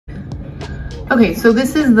Okay, so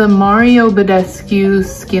this is the Mario Badescu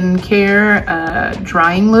skincare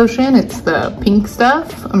drying lotion. It's the pink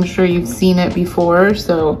stuff. I'm sure you've seen it before.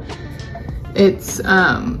 So it's,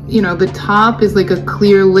 you know, the top is like a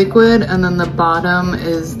clear liquid and then the bottom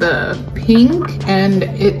is the pink, and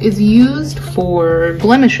it is used for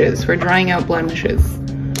blemishes, for drying out blemishes.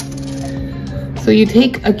 So you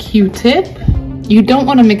take a Q-tip. You don't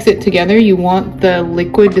want to mix it together. You want the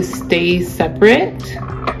liquid to stay separate.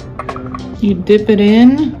 You dip it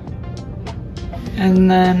in, and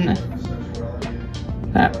then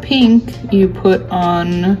that pink you put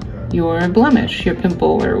on your blemish, your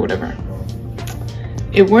pimple or whatever.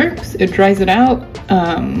 It works, it dries it out.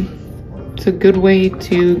 It's a good way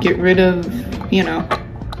to get rid of, you know,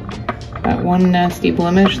 that one nasty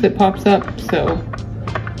blemish that pops up. So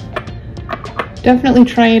definitely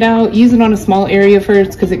try it out. Use it on a small area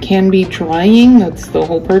first because it can be drying. That's the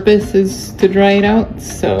whole purpose, is to dry it out.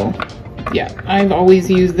 So yeah, I've always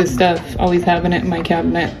used this stuff, always having it in my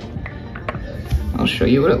cabinet. I'll show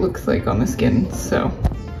you what it looks like on the skin. So,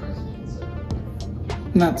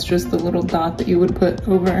 and that's just the little dot that you would put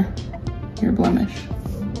over your blemish.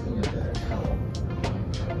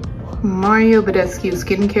 Mario Badescu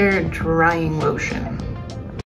Skincare Drying Lotion.